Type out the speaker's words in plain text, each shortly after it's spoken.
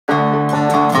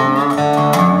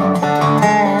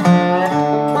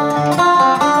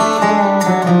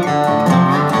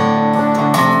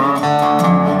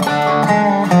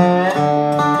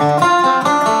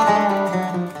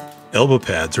Elbow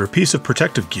pads are a piece of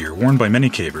protective gear worn by many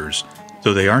cavers,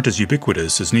 though they aren't as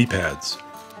ubiquitous as knee pads.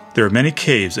 There are many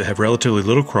caves that have relatively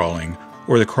little crawling,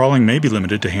 or the crawling may be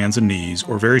limited to hands and knees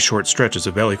or very short stretches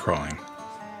of belly crawling.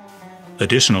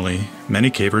 Additionally, many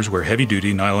cavers wear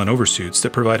heavy-duty nylon oversuits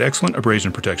that provide excellent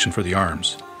abrasion protection for the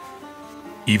arms.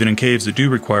 Even in caves that do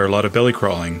require a lot of belly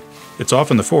crawling, it's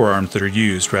often the forearms that are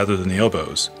used rather than the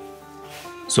elbows,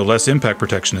 so less impact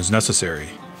protection is necessary.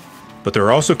 But there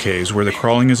are also caves where the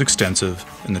crawling is extensive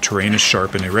and the terrain is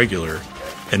sharp and irregular,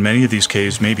 and many of these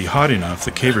caves may be hot enough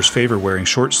that cavers favor wearing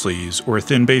short sleeves or a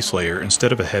thin base layer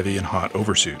instead of a heavy and hot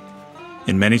oversuit.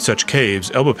 In many such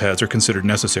caves, elbow pads are considered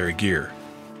necessary gear.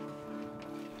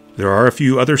 There are a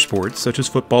few other sports, such as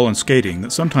football and skating,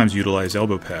 that sometimes utilize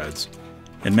elbow pads,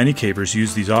 and many cavers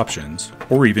use these options,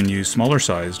 or even use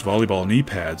smaller-sized volleyball knee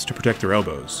pads to protect their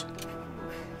elbows.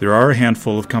 There are a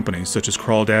handful of companies such as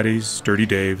Crawl Daddies, Sturdy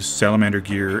Dave's, Salamander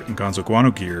Gear, and Gonzo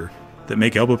Guano Gear that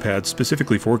make elbow pads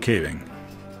specifically for caving.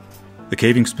 The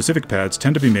caving-specific pads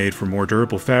tend to be made from more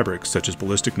durable fabrics such as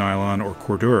ballistic nylon or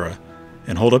cordura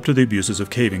and hold up to the abuses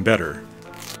of caving better.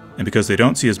 And because they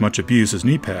don't see as much abuse as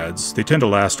knee pads, they tend to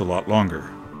last a lot longer.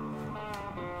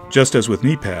 Just as with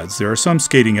knee pads, there are some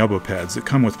skating elbow pads that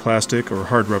come with plastic or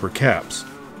hard rubber caps,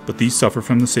 but these suffer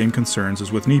from the same concerns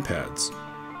as with knee pads.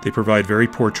 They provide very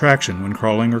poor traction when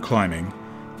crawling or climbing,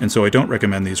 and so I don't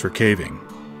recommend these for caving.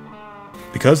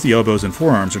 Because the elbows and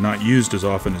forearms are not used as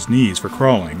often as knees for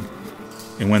crawling,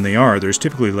 and when they are, there's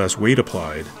typically less weight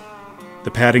applied,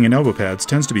 the padding in elbow pads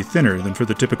tends to be thinner than for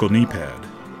the typical knee pad.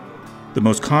 The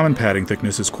most common padding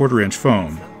thickness is 1/4 inch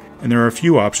foam, and there are a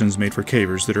few options made for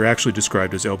cavers that are actually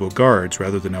described as elbow guards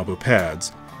rather than elbow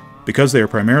pads, because they are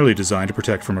primarily designed to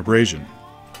protect from abrasion.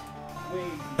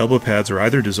 Elbow pads are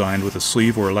either designed with a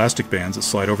sleeve or elastic bands that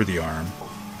slide over the arm,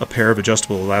 a pair of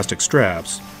adjustable elastic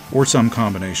straps, or some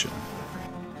combination.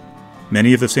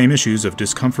 Many of the same issues of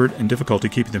discomfort and difficulty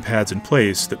keeping the pads in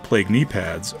place that plague knee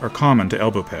pads are common to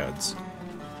elbow pads.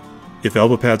 If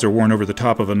elbow pads are worn over the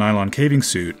top of a nylon caving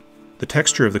suit, the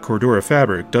texture of the cordura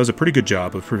fabric does a pretty good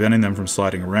job of preventing them from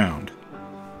sliding around.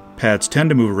 Pads tend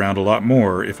to move around a lot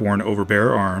more if worn over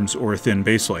bare arms or a thin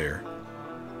base layer.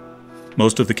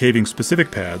 Most of the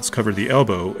caving-specific pads cover the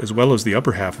elbow as well as the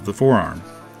upper half of the forearm.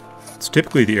 It's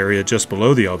typically the area just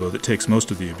below the elbow that takes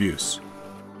most of the abuse.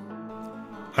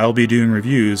 I'll be doing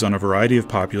reviews on a variety of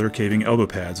popular caving elbow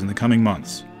pads in the coming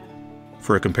months.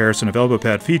 For a comparison of elbow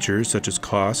pad features such as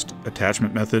cost,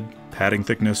 attachment method, padding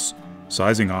thickness,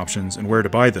 sizing options, and where to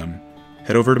buy them,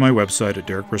 head over to my website at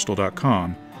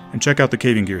derekbristol.com and check out the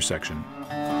caving gear section.